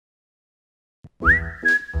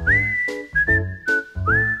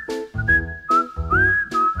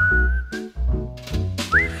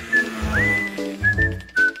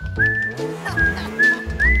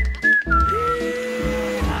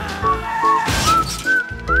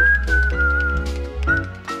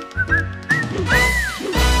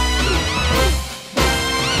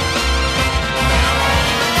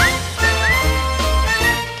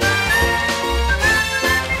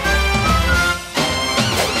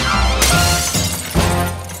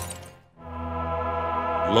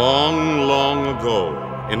Long, long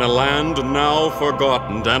ago, in a land now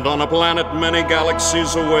forgotten, and on a planet many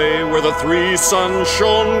galaxies away, where the three suns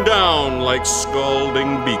shone down like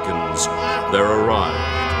scalding beacons, there arrived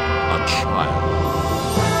a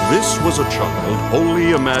child. This was a child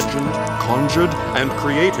wholly imagined, conjured, and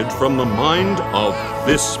created from the mind of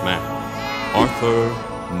this man, Arthur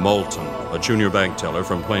Moulton, a junior bank teller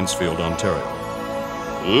from Plainsfield, Ontario.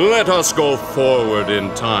 Let us go forward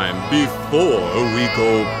in time before we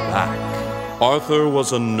go back. Arthur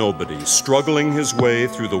was a nobody, struggling his way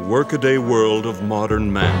through the workaday world of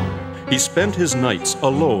modern man. He spent his nights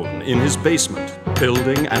alone in his basement,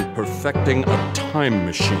 building and perfecting a time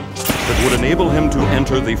machine that would enable him to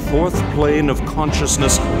enter the fourth plane of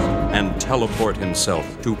consciousness and teleport himself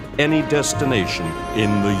to any destination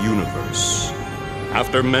in the universe.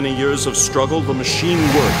 After many years of struggle, the machine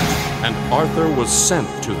worked, and Arthur was sent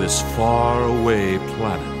to this faraway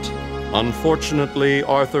planet. Unfortunately,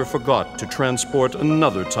 Arthur forgot to transport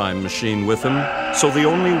another time machine with him, so the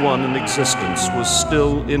only one in existence was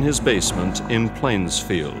still in his basement in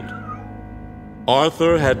Plainsfield.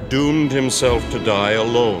 Arthur had doomed himself to die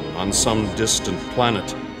alone on some distant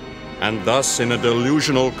planet, and thus, in a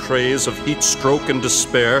delusional craze of heat stroke and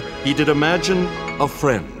despair, he did imagine a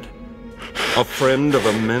friend. A friend of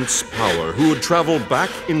immense power who would travel back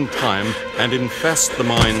in time and infest the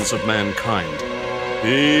minds of mankind.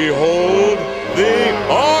 Behold the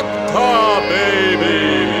Octa-Baby!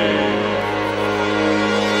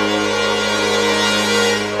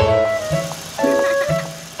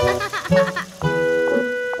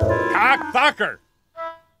 Cockfucker!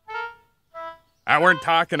 I weren't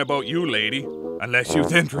talking about you, lady, unless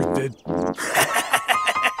you's interested.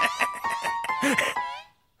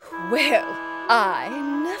 Well, I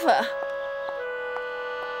never.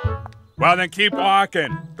 Well, then keep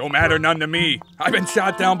walking. Don't matter none to me. I've been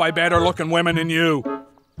shot down by better-looking women than you.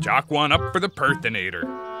 Chalk one up for the Perthinator.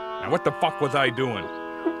 Now, what the fuck was I doing?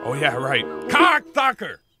 Oh, yeah, right.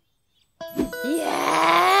 Cocksucker!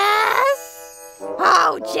 Yes?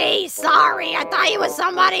 Oh, gee, sorry. I thought you was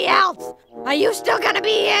somebody else. Are you still gonna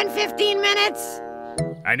be here in 15 minutes?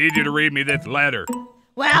 I need you to read me this letter.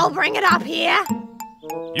 Well, bring it up here.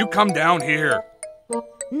 You come down here.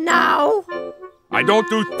 No. I don't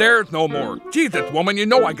do stairs no more. Jesus, woman, you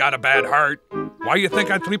know I got a bad heart. Why you think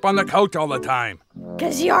I sleep on the couch all the time?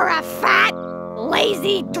 'Cause you're a fat,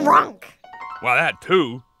 lazy drunk. Well, that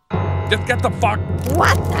too. Just get the fuck...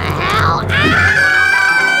 What the hell?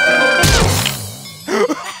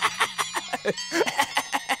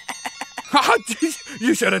 Oh, geez,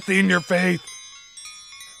 you should have seen your face.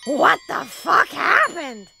 What the fuck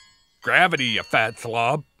happened? Gravity, you fat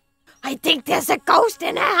slob. I think there's a ghost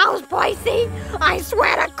in the house, Percy. I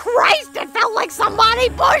swear to Christ, it felt like somebody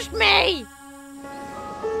pushed me.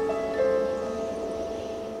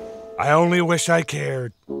 I only wish I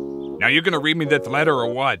cared. Now you gonna read me this letter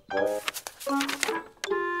or what?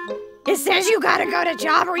 It says you gotta go to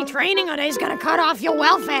job retraining or they's gonna cut off your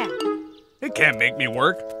welfare. It can't make me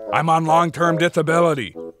work. I'm on long-term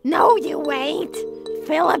disability. No, you ain't.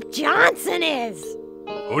 Philip Johnson is.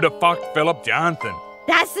 Who the fuck, Philip Johnson?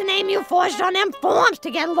 That's the name you forged on them forms to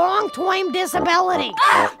get long-term disability.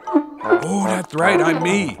 Oh, that's right, I'm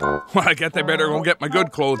me. Well, I guess I better go get my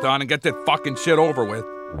good clothes on and get this fucking shit over with.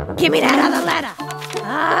 Give me that other letter.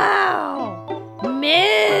 Oh,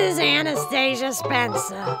 Ms. Anastasia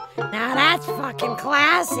Spencer. Now that's fucking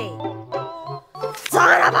classy.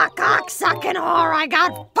 Son of a cock-sucking whore, I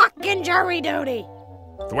got fucking jury duty.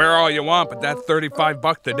 Swear all you want, but that's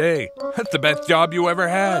 $35 a day. That's the best job you ever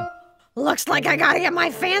had. Looks like I gotta get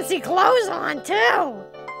my fancy clothes on, too.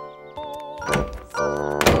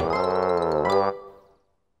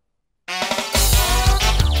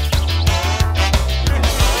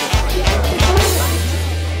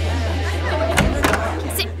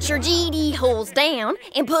 Sit your GD holes down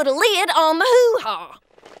and put a lid on the hoo-ha.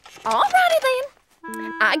 Alrighty then.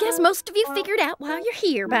 I guess most of you figured out why you're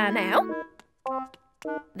here by now.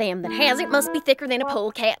 Them that hasn't must be thicker than a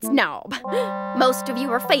polecat's knob. Most of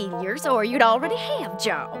you are failures, or you'd already have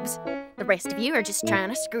jobs. The rest of you are just trying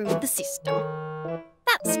to screw with the system.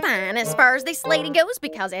 That's fine as far as this lady goes,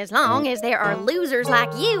 because as long as there are losers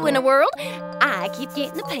like you in the world, I keep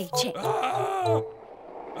getting a paycheck.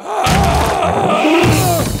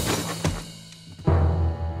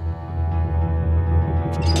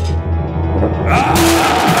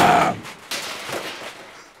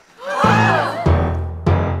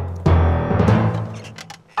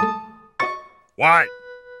 What?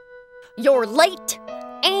 You're late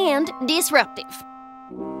and disruptive.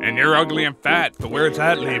 And you're ugly and fat, so where's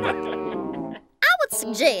that leaving? I would might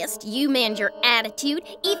suggest you mend your attitude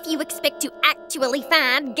if you expect to actually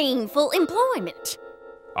find gainful employment.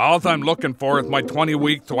 All I'm looking for is my 20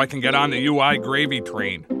 weeks so I can get on the UI gravy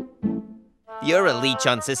train. You're a leech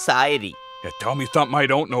on society. Yeah, tell me something I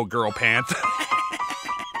don't know, girl pants.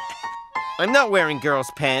 I'm not wearing girls'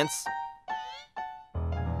 pants.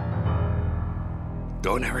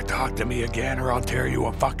 Don't ever talk to me again or I'll tear you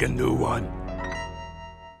a fucking new one.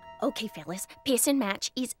 Okay, fellas, pissing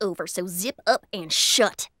match is over, so zip up and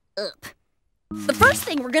shut up. The first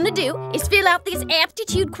thing we're gonna do is fill out this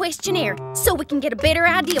aptitude questionnaire so we can get a better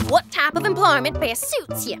idea of what type of employment best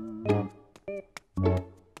suits you.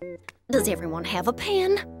 Does everyone have a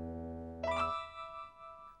pen?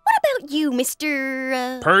 What about you,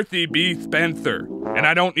 Mr. Percy B. Spencer. And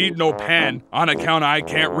I don't need no pen on account I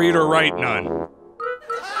can't read or write none.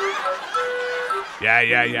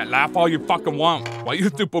 Yeah. Laugh all you fucking want. While you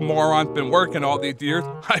stupid morons been working all these years,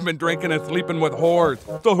 I've been drinking and sleeping with whores.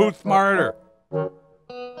 So who's smarter?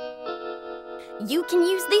 You can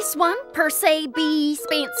use this one, Percy B.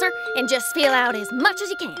 Spencer, and just fill out as much as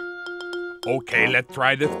you can. Okay, let's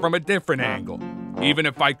try this from a different angle. Even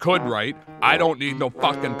if I could write, I don't need no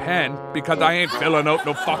fucking pen because I ain't filling out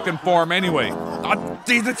no fucking form anyway. Oh,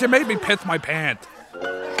 Jesus, you made me piss my pants.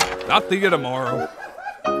 I'll see you tomorrow.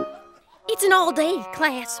 It's an all-day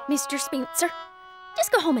class, Mr. Spencer.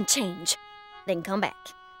 Just go home and change, then come back.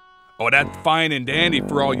 Oh, that's fine and dandy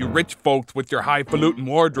for all you rich folks with your highfalutin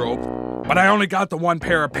wardrobes, but I only got the one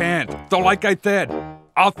pair of pants, so like I said,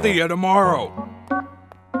 I'll see you tomorrow.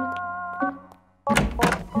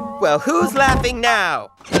 Well, who's laughing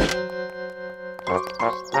now? At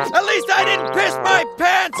least I didn't piss my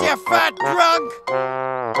pants, you fat drunk!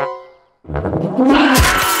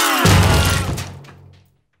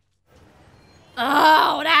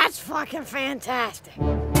 Oh, that's fucking fantastic.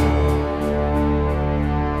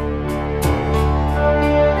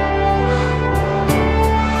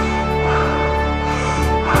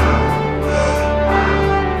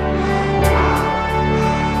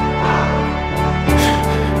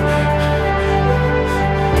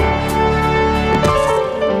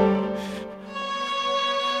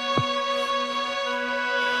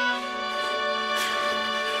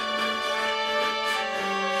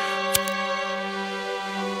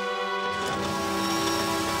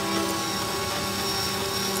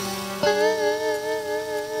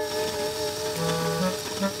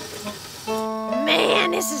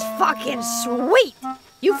 This is fucking sweet!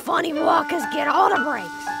 You funny walkers get all the breaks.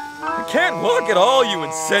 You can't walk at all, you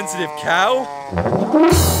insensitive cow!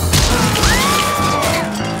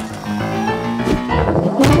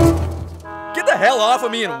 Get the hell off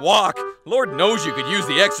of me and walk! Lord knows you could use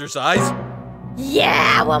the exercise.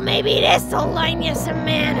 Yeah, well maybe this'll learn you some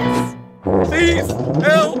manners. Please!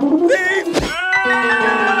 Help! Please!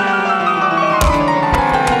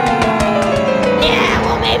 Yeah,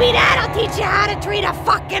 well maybe that'll teach you how to treat a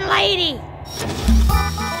fucking lady.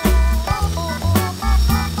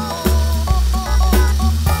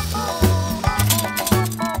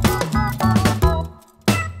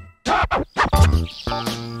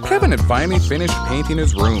 Kevin had finally finished painting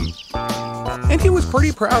his room, and he was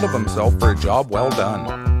pretty proud of himself for a job well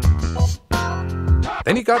done.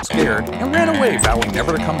 Then he got scared and ran away, vowing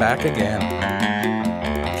never to come back again.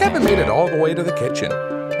 Kevin made it all the way to the kitchen,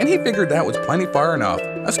 and he figured that was plenty far enough,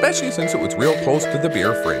 especially since it was real close to the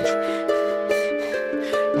beer fridge.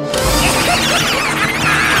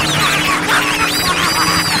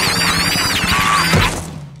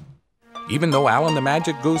 Even though Allen the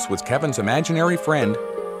Magic Goose was Kevin's imaginary friend,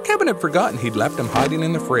 Kevin had forgotten he'd left him hiding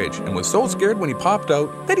in the fridge and was so scared when he popped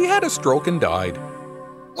out that he had a stroke and died.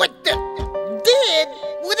 What the? Dead?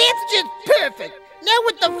 Well, that's just perfect. Now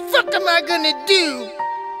what the fuck am I gonna do?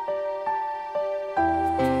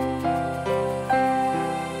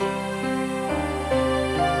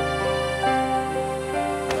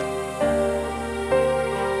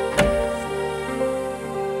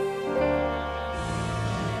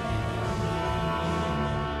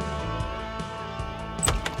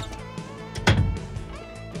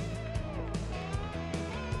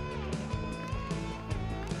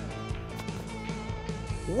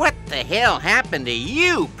 What the hell happened to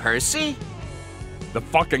you, Percy? The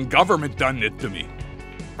fucking government done it to me.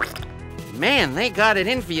 Man, they got it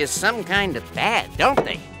in for you some kind of bad, don't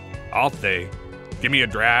they? I'll say. Give me a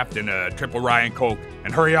draft and a triple rye and Coke,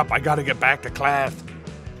 and hurry up, I gotta get back to class.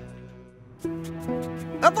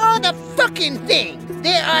 Of all the fucking things,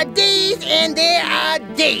 there are days and there are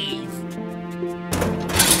days.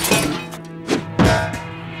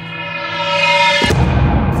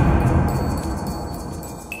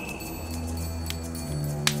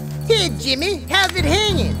 Here, Jimmy, how's it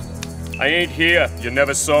hanging? I ain't here. You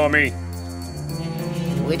never saw me.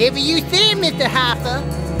 Whatever you say, Mr. Hoffa.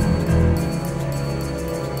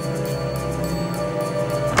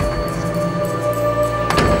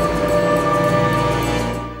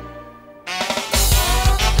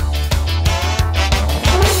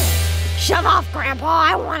 Shove off, Grandpa.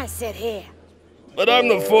 I want to sit here. But I'm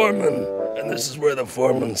the foreman, and this is where the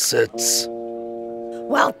foreman sits.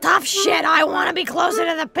 Well, tough shit. I want to be closer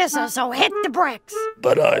to the pisser, so hit the bricks.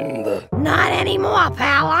 But I'm the... Not anymore,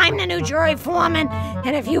 pal. I'm the new jury foreman,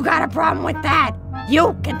 and if you got a problem with that,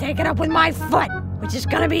 you can take it up with my foot, which is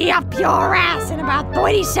gonna be up your ass in about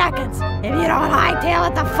 30 seconds. If you don't hightail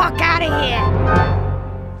it the fuck out of here.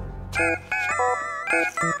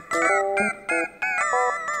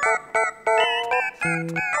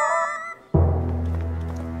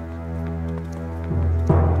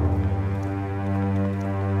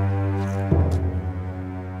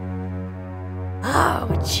 Oh,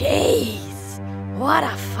 jeez. What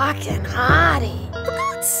a fucking hottie. For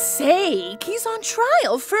God's sake, he's on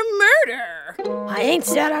trial for murder. I ain't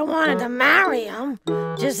said I wanted to marry him.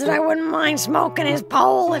 Just that I wouldn't mind smoking his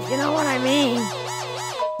pole, if you know what I mean.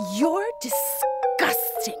 You're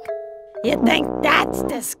disgusting. You think that's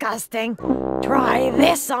disgusting? Try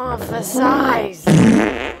this on for size.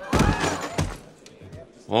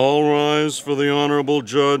 All rise for the Honorable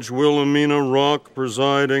Judge Wilhelmina Rock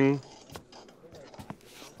presiding.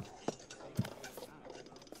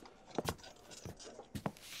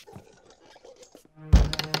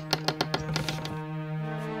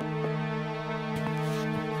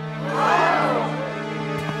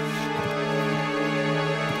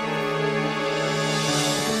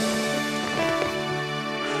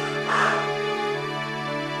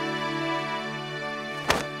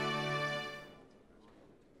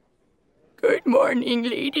 Good morning,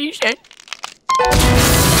 ladies and...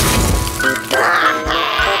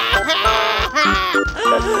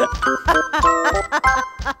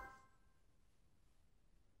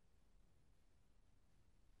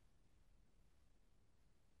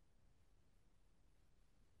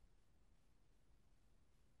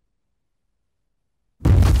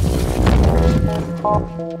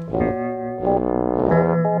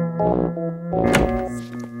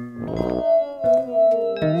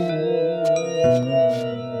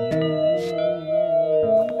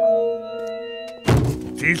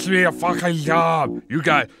 Teach me a fucking job. You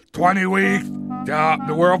got 20 weeks.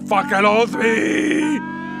 The world fucking owes me.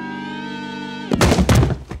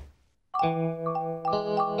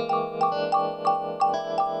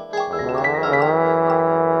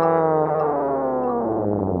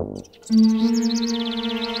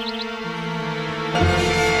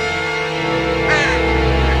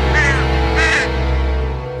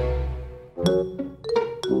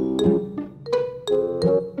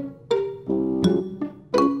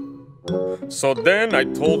 So then I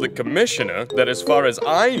told the commissioner that as far as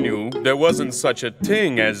I knew, there wasn't such a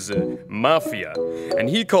thing as mafia. And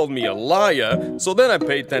he called me a liar, so then I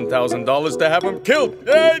paid $10,000 to have him killed.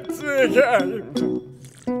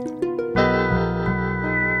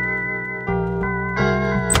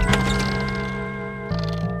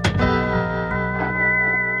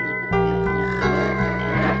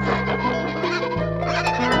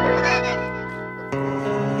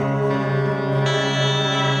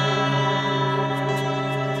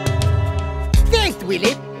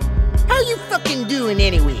 Willie. How you fucking doing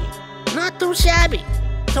anyway? Not too shabby.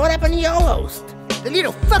 So what happened to your host? The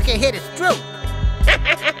little fucker had a stroke.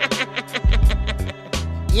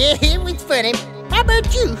 Yeah, it was funny. How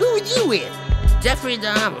about you? Who was you with? Jeffrey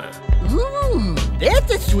Dahmer. Ooh,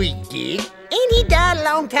 that's a sweet gig. Ain't he died a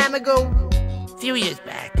long time ago? Few years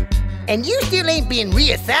back. And you still ain't been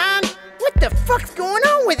reassigned? What the fuck's going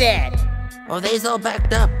on with that? Oh, they's all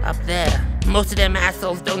backed up there. Most of them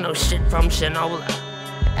assholes don't know shit from Shinola.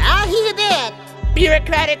 I hear that.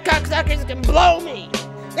 Bureaucratic cocksuckers can blow me.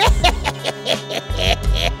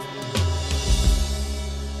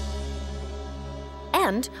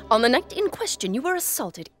 And on the night in question, you were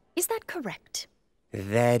assaulted. Is that correct?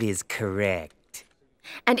 That is correct.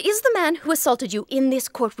 And is the man who assaulted you in this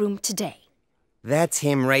courtroom today? That's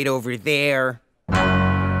him right over there.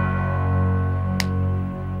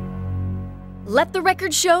 Let the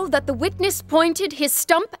record show that the witness pointed his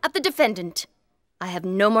stump at the defendant. I have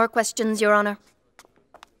no more questions, Your Honor.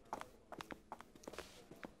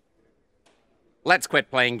 Let's quit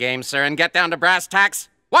playing games, sir, and get down to brass tacks.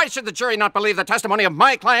 Why should the jury not believe the testimony of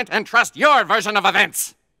my client and trust your version of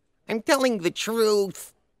events? I'm telling the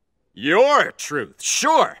truth. Your truth,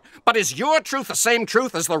 sure. But is your truth the same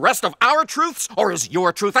truth as the rest of our truths? Or is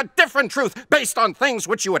your truth a different truth based on things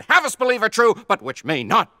which you would have us believe are true, but which may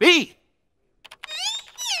not be?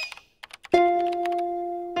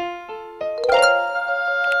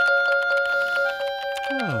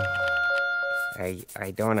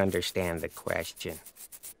 I don't understand the question.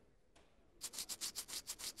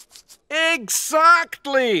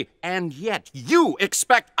 Exactly! And yet you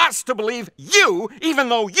expect us to believe you, even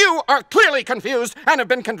though you are clearly confused and have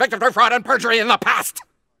been convicted of fraud and perjury in the past!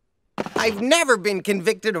 I've never been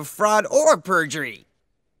convicted of fraud or perjury.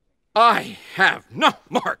 I have no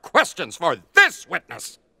more questions for this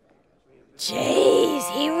witness. Jeez,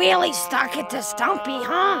 he really stuck it to Stumpy,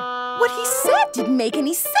 huh? What he said didn't make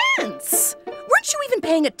any sense. Weren't you even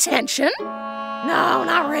paying attention? No,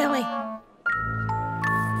 not really.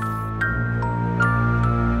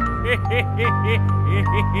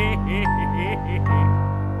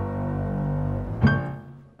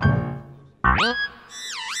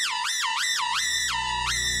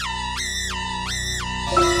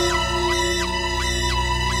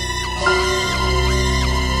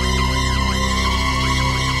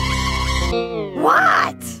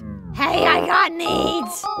 What? Hey, I got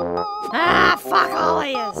needs. Ah, fuck all of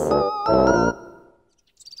yous.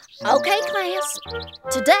 Okay, class.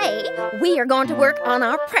 Today, we are going to work on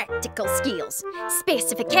our practical skills.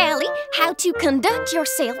 Specifically, how to conduct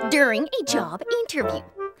yourself during a job interview.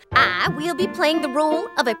 I will be playing the role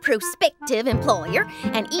of a prospective employer,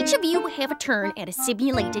 and each of you will have a turn at a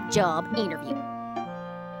simulated job interview.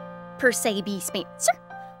 Percy B. Spencer,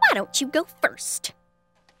 why don't you go first?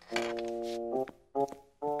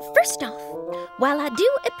 First off, while I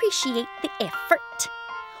do appreciate the effort,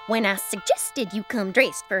 when I suggested you come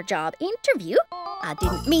dressed for a job interview, I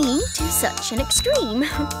didn't mean to such an extreme.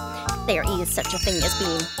 There is such a thing as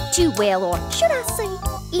being too well, or should I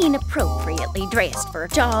say, inappropriately dressed for a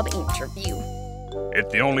job interview.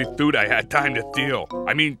 It's the only suit I had time to steal.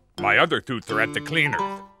 I mean, my other suits are at the cleaners.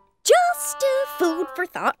 Just food for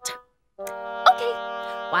thought. Okay,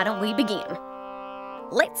 why don't we begin?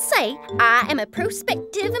 Let's say I am a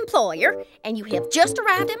prospective employer and you have just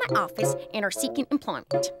arrived at my office and are seeking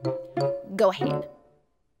employment. Go ahead.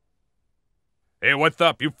 Hey, what's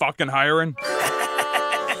up? You fucking hiring?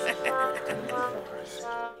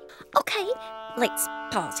 Okay, let's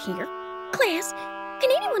pause here. Class,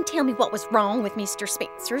 can anyone tell me what was wrong with Mr.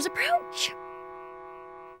 Spencer's approach?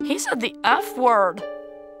 He said the F word.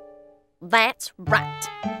 That's right.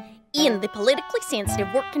 In the politically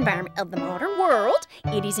sensitive work environment of the modern world,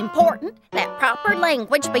 it is important that proper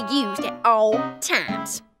language be used at all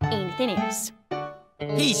times. Anything else?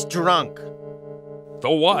 He's drunk.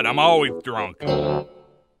 So what? I'm always drunk.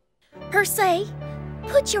 Per se,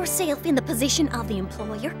 put yourself in the position of the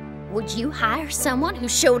employer. Would you hire someone who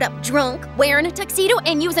showed up drunk, wearing a tuxedo,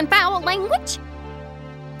 and using foul language?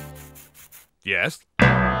 Yes.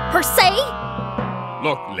 Per se?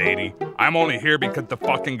 Look, lady, I'm only here because the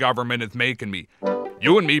fucking government is making me.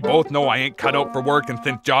 You and me both know I ain't cut out for work, and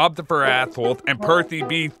since jobs are for assholes, and Percy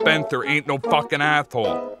B. Spencer ain't no fucking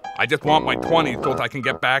asshole. I just want my 20s so I can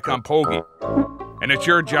get back on Pogie. And it's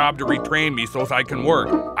your job to retrain me so I can work.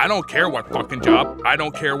 I don't care what fucking job, I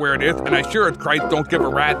don't care where it is, and I sure as Christ don't give a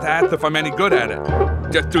rat's ass if I'm any good at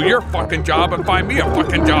it. Just do your fucking job and find me a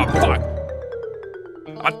fucking job, fuck.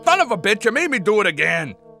 A son of a bitch, you made me do it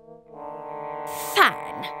again.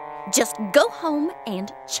 Fine. Just go home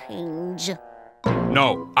and change.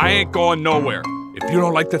 No, I ain't going nowhere. If you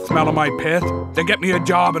don't like the smell of my piss, then get me a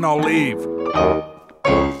job and I'll leave.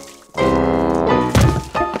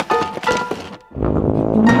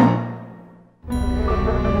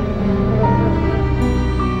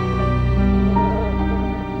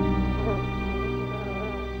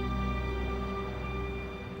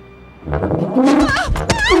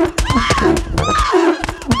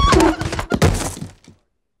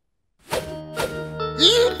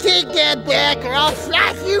 You take that back or I'll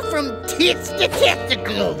slash you from tits to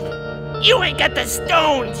testicles. You ain't got the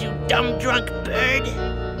stones, you dumb drunk bird.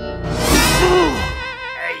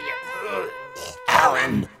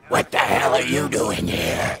 Allen, what the hell are you doing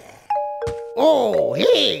here? Oh,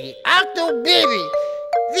 hey, Octo Baby.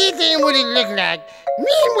 This ain't what it looked like.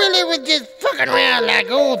 Me and Willie was just fucking around like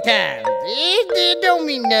old times. It don't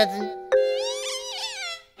mean nothing.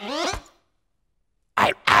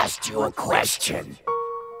 I asked you a question.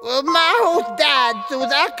 Well, my host died, so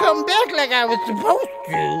I come back like I was supposed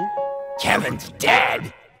to. Kevin's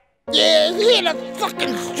dead. Yeah, he had a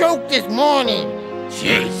fucking stroke this morning.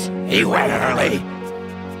 Jeez, he went early.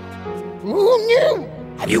 Who knew?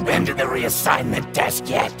 Have you been to the reassignment desk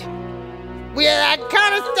yet? Well, I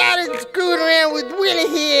kind of started screwing around with Willie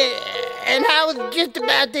here, and I was just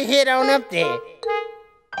about to head on up there.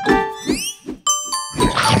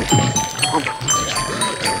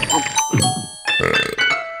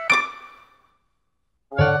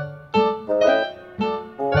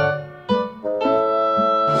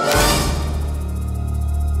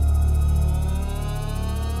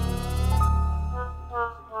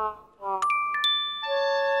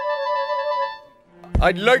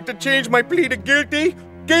 I'd like to change my plea to guilty.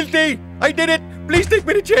 Guilty! I did it! Please take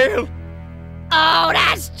me to jail! Oh,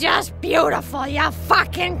 that's just beautiful, you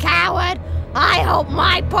fucking coward! I hope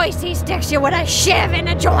my Percy sticks you with a shiv in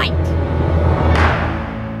the joint!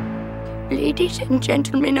 Ladies and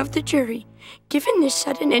gentlemen of the jury, given this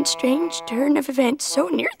sudden and strange turn of events so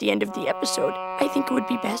near the end of the episode, I think it would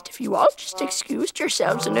be best if you all just excused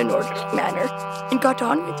yourselves in an orderly manner and got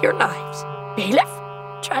on with your lives. Bailiff,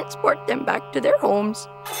 transport them back to their homes.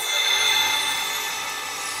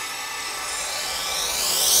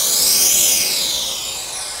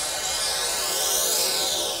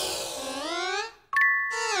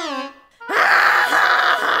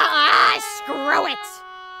 Screw it!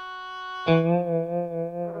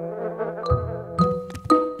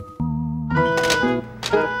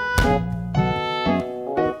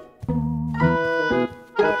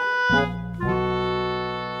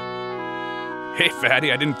 Hey,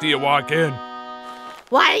 fatty, I didn't see you walk in.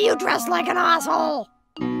 Why are you dressed like an asshole?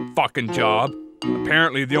 Fucking job.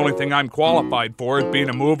 Apparently the only thing I'm qualified for is being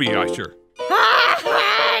a movie usher.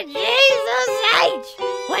 Jesus H!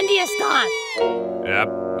 When do you start? Yep,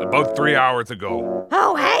 about 3 hours ago.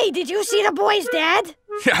 Oh, hey, did you see the boy's dead?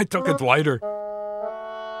 Yeah, I took his lighter.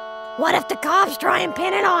 What if the cops try and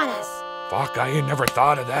pin it on us? Fuck, I ain't never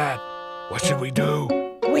thought of that. What should we do?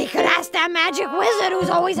 We could ask that magic wizard who's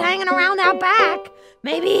always hanging around out back.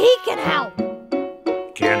 Maybe he can help.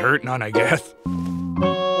 Can't hurt none, I guess.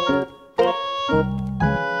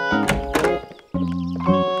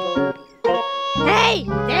 Hey,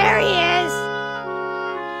 there he is.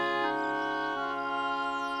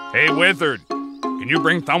 Hey, wizard, can you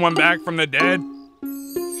bring someone back from the dead?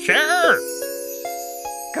 Sure.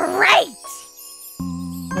 Great.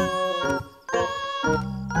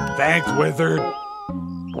 Thanks, wizard.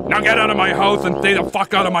 Now get out of my house and stay the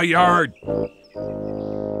fuck out of my yard.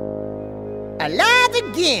 Alive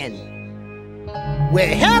again.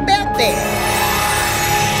 Well, how about that?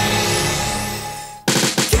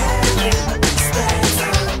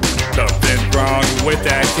 Something's wrong with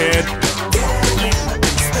that kid.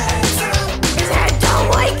 Is that dumb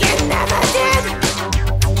like it never did?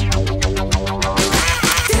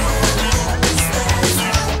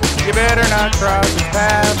 You better not cross his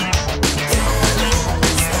path.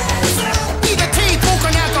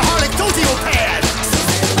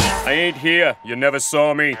 I ain't here. You never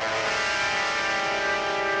saw me.